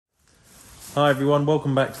Hi everyone,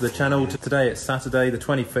 welcome back to the channel. Today it's Saturday the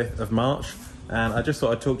 25th of March and I just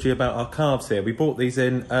thought I'd talk to you about our calves here. We bought these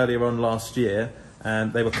in earlier on last year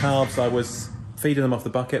and they were calves. I was feeding them off the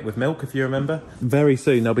bucket with milk, if you remember. Very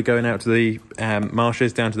soon they'll be going out to the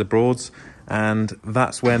marshes, down to the Broads, and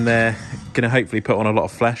that's when they're going to hopefully put on a lot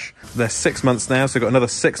of flesh. They're 6 months now, so we've got another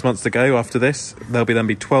 6 months to go after this. They'll then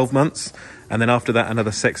be 12 months. And then after that,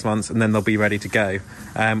 another 6 months, and then they'll be ready to go.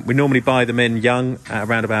 We normally buy them in young at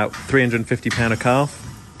around about £350 a calf.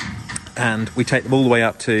 And we take them all the way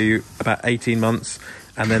up to about 18 months.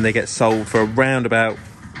 And then they get sold for around about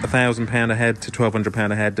 £1,000 a head to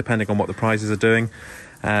 £1,200 a head, depending on what the prices are doing.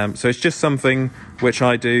 So it's just something which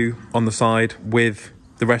I do on the side with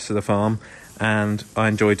the rest of the farm. And I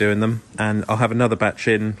enjoy doing them. And I'll have another batch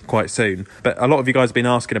in quite soon. But a lot of you guys have been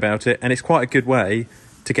asking about it. And it's quite a good way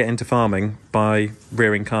to get into farming by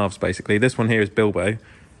rearing calves, basically. This one here is Bilbo.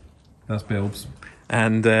 That's Bilbs.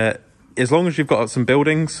 And as long as you've got some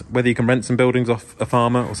buildings, whether you can rent some buildings off a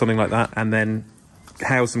farmer or something like that, and then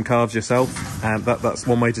house some calves yourself, that's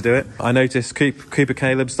one way to do it. I noticed Cooper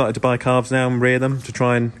Caleb started to buy calves now and rear them to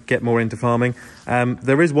try and get more into farming.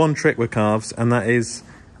 There is one trick with calves, and that is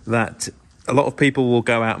that a lot of people will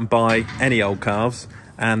go out and buy any old calves,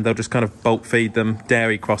 and they'll just kind of bulk feed them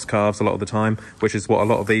dairy cross calves a lot of the time, which is what a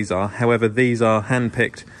lot of these are. However, these are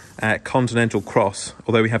hand-picked continental cross,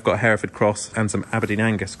 although we have got Hereford cross and some Aberdeen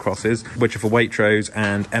Angus crosses, which are for Waitrose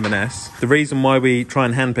and M&S. The reason why we try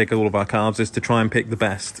and hand-pick all of our calves is to try and pick the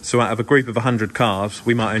best. So out of a group of 100 calves,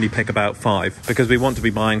 we might only pick about 5, because we want to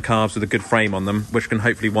be buying calves with a good frame on them, which can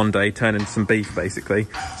hopefully one day turn into some beef, basically.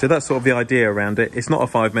 So that's sort of the idea around it. It's not a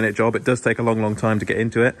 5-minute job. It does take a long time to get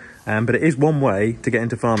into it, but it is one way to get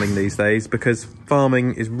into farming these days, because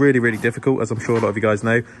farming is really difficult, as I'm sure a lot of you guys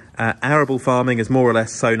know. Arable farming is more or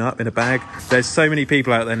less sewn up in a bag. There's so many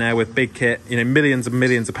people out there now with big kit, you know, millions and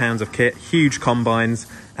millions of pounds of kit, huge combines.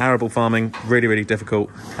 Arable farming, really difficult.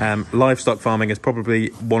 Livestock farming is probably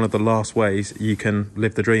one of the last ways you can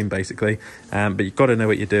live the dream, basically. But you've got to know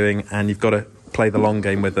what you're doing, and you've got to play the long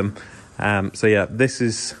game with them. So yeah, this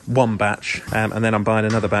is one batch, and then I'm buying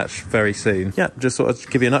another batch very soon. Yeah, just sort of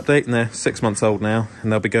give you an update, and they're 6 months old now,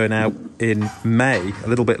 and they'll be going out in May, a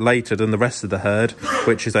little bit later than the rest of the herd,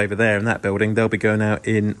 which is over there in that building. They'll be going out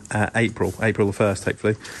in April the 1st,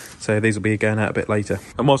 hopefully. So these will be going out a bit later.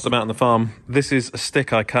 And whilst I'm out on the farm, this is a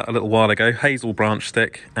stick I cut a little while ago, hazel branch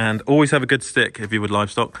stick, and always have a good stick if you would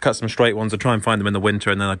livestock. Cut some straight ones, I try and find them in the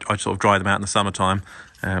winter, and then I sort of dry them out in the summertime.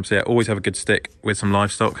 So yeah, always have a good stick with some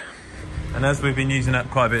livestock. And as we've been using up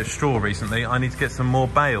quite a bit of straw recently, I need to get some more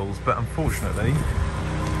bales, but unfortunately,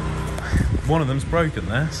 one of them's broken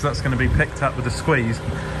there, so that's going to be picked up with a squeeze.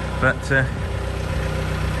 But we'll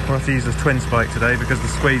have to use a twin spike today because the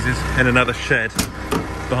squeeze is in another shed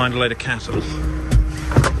behind a load of cattle.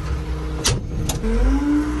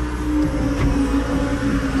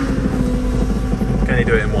 Can he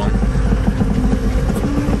do it in one?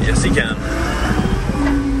 Yes, he can.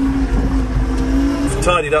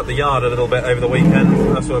 Tidied up the yard a little bit over the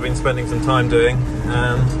weekend. That's what I've been spending some time doing,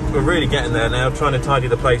 and we're really getting there now, trying to tidy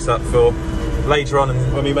the place up for later on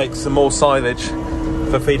when we make some more silage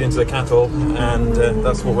for feeding to the cattle, and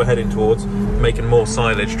that's what we're heading towards, making more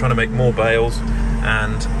silage, trying to make more bales.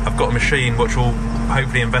 And I've got a machine which we'll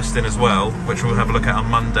hopefully invest in as well, which we'll have a look at on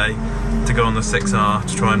Monday to go on the 6R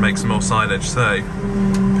to try and make some more silage. So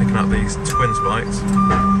picking up these twin spikes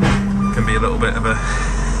can be a little bit of a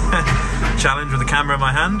challenge with the camera in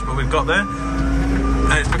my hand, but we've got there.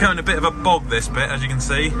 And it's becoming a bit of a bog, this bit, as you can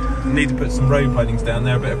see. Need to put some road planings down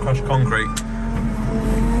there, a bit of crushed concrete.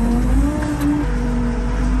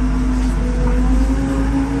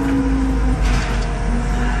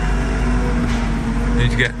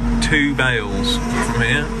 Need to get 2 bales from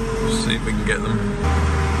here. Let's see if we can get them.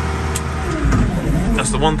 That's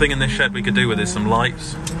the one thing in this shed we could do with is some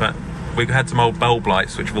lights, but we've had some old bulb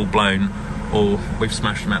lights which have all blown, or we've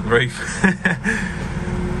smashed them out the roof.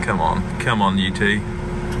 Come on you two.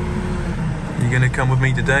 Are you gonna come with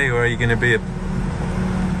me today, or are you gonna be a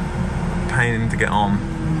pain to get on?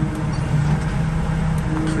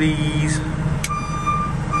 Please.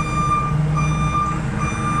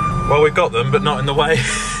 Well, we've got them, but not in the way.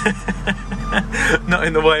 Not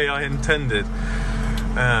in the way I intended.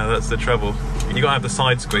 That's the trouble. You gotta have the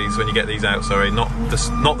side squeeze when you get these out, sorry, not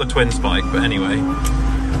the twin spike, but anyway.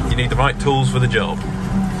 You need the right tools for the job.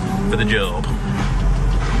 There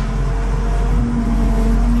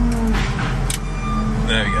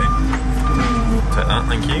we go. Take that,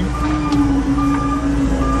 thank you.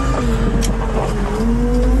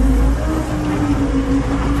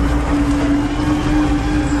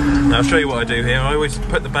 Now I'll show you what I do here. I always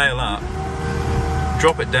put the bale up,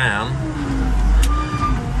 drop it down,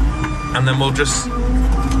 and then we'll just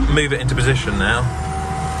move it into position now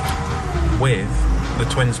with the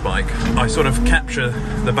twin spike. I sort of capture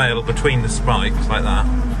the bale between the spikes like that,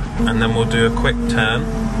 and then we'll do a quick turn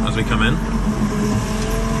as we come in.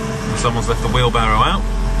 And someone's left the wheelbarrow out.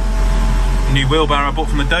 New wheelbarrow I bought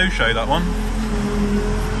from the dough show, that one.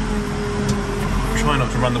 Try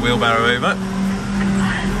not to run the wheelbarrow over.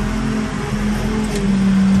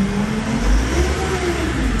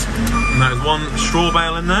 And there's one straw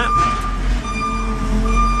bale in there.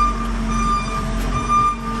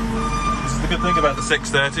 This is the good thing about the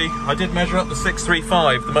 630. I did measure up the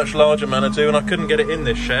 635, the much larger Manitou, and I couldn't get it in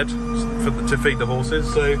this shed to feed the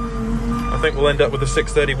horses, so I think we'll end up with the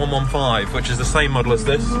 630 115, which is the same model as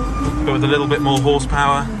this, but with a little bit more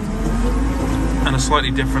horsepower and a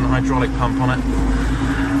slightly different hydraulic pump on it.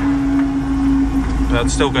 But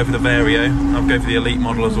I'd still go for the Vario. I'll go for the Elite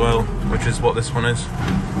model as well, which is what this one is,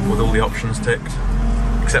 with all the options ticked,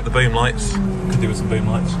 except the boom lights. Could do with some boom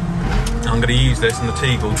lights. I'm going to use this in the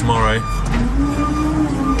Teagle tomorrow.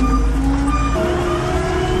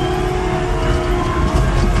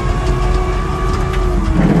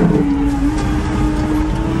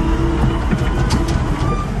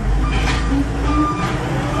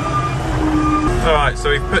 Alright, so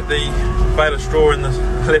we've put the bale of straw in the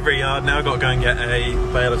livery yard. Now I've got to go and get a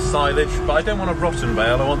bale of silage, but I don't want a rotten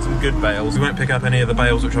bale, I want some good bales. We won't pick up any of the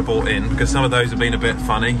bales which I bought in, because some of those have been a bit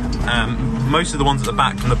funny. Most of the ones at the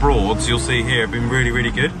back from the Broads, you'll see here, have been really,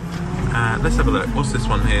 really good. Let's have a look. What's this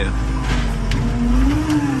one here?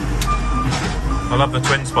 I love the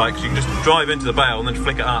twin spikes. You can just drive into the bale and then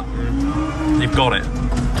flick it up and you've got it.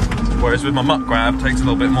 Whereas with my muck grab, it takes a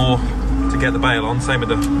little bit more to get the bale on. Same with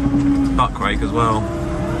the buck rake as well.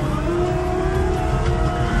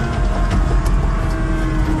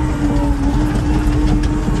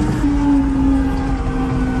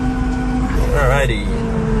 Alrighty.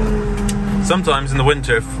 Sometimes in the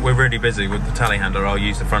winter, if we're really busy with the telehandler, I'll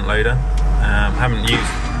use the front loader.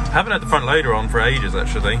 Haven't had the front loader on for ages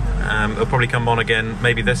actually. It'll probably come on again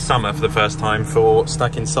maybe this summer for the first time for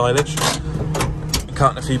stacking silage,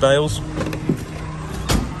 cutting a few bales.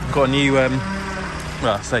 Got a new, well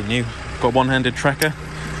I say new, got a one-handed tracker,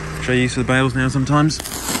 which I use for the bales now sometimes.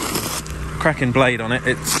 Cracking blade on it.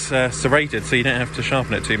 It's serrated, so you don't have to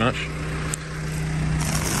sharpen it too much.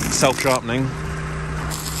 Self-sharpening.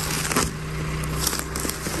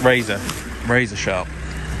 Razor sharp.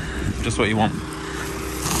 Just what you want.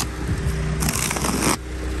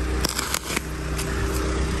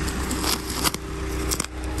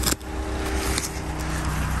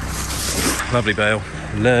 Lovely bale,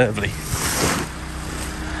 lovely.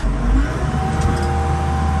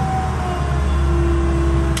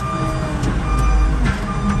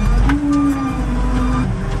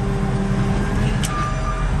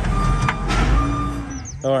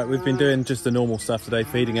 Alright, we've been doing just the normal stuff today,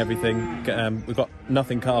 feeding everything. We've got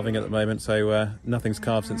nothing calving at the moment, so nothing's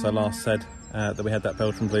calved since I last said that we had that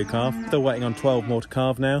Belgian blue calf. Still waiting on 12 more to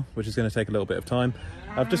calve now, which is going to take a little bit of time.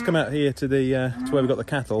 I've just come out here to the to where we got the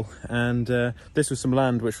cattle, and this was some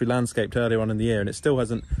land which we landscaped earlier on in the year, and it still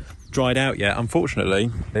hasn't dried out yet.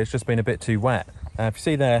 Unfortunately, it's just been a bit too wet. If you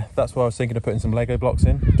see there, that's why I was thinking of putting some Lego blocks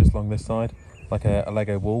in, just along this side, like a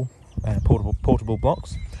Lego wall, portable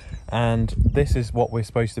blocks. And this is what we're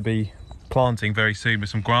supposed to be planting very soon with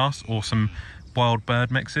some grass or some wild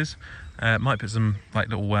bird mixes. Might put some like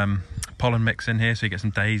little pollen mix in here, so you get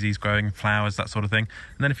some daisies growing, flowers, that sort of thing.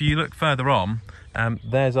 And then if you look further on,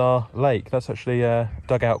 there's our lake. That's actually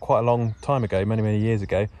dug out quite a long time ago, many years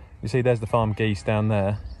ago. You see there's the farm geese down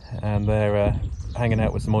there, and they're hanging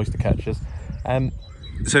out with some oyster catchers.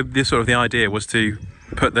 So this sort of the idea was to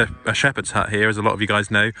put a shepherd's hut here, as a lot of you guys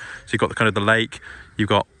know. So you've got the kind of the lake, you've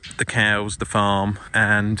got the cows, the farm,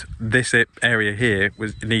 and this area here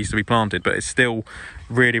needs to be planted, but it's still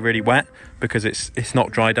really wet because it's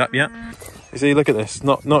not dried up yet. You see, look at this,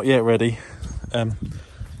 not yet ready.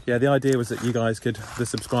 Yeah, the idea was that you guys the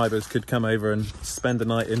subscribers could come over and spend the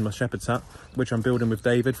night in my shepherd's hut, which I'm building with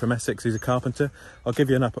David from Essex, who's a carpenter. I'll give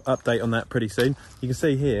you an update on that pretty soon. You can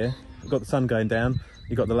see here, we've got the sun going down.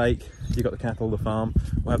 You've got the lake, you've got the cattle, the farm.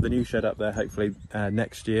 We'll have the new shed up there hopefully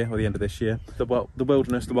next year or the end of this year. The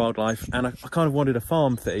wilderness, the wildlife, and I kind of wanted a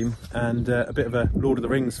farm theme and a bit of a Lord of the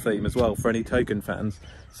Rings theme as well for any Tolkien fans.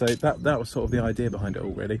 So that was sort of the idea behind it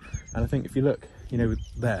all really. And I think if you look, you know,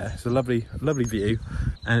 there, it's a lovely view,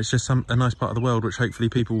 and it's just a nice part of the world which hopefully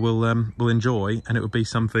people will enjoy, and it would be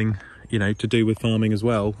something, you know, to do with farming as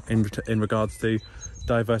well in regards to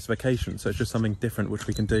diversification. So it's just something different which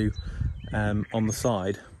we can do on the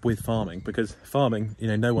side, with farming, because farming, you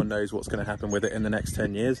know, no one knows what's going to happen with it in the next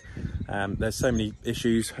 10 years. There's so many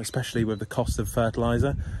issues, especially with the cost of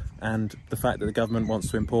fertilizer and the fact that the government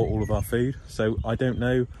wants to import all of our food. So I don't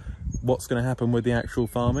know what's going to happen with the actual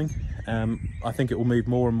farming. I think it will move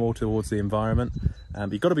more and more towards the environment.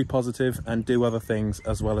 But you've got to be positive and do other things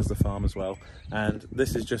as well as the farm as well. And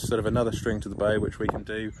this is just sort of another string to the bow which we can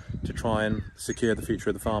do to try and secure the future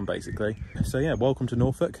of the farm, basically. So yeah, welcome to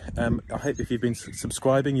Norfolk. I hope if you've been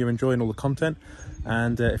subscribing, you're enjoying all the content.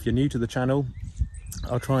 And if you're new to the channel,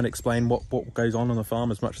 I'll try and explain what goes on the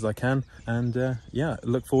farm as much as I can. And yeah,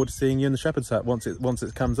 look forward to seeing you in the shepherd's hut once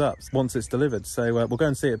it comes up, once it's delivered. So we'll go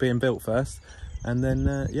and see it being built first, and then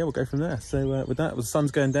yeah, we'll go from there. So with that, the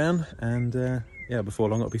sun's going down, and yeah, before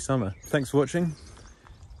long it'll be summer. Thanks for watching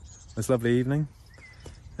this lovely evening,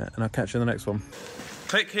 and I'll catch you in the next one.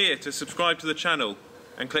 Click here to subscribe to the channel,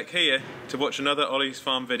 and click here to watch another Olly's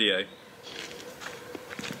Farm video.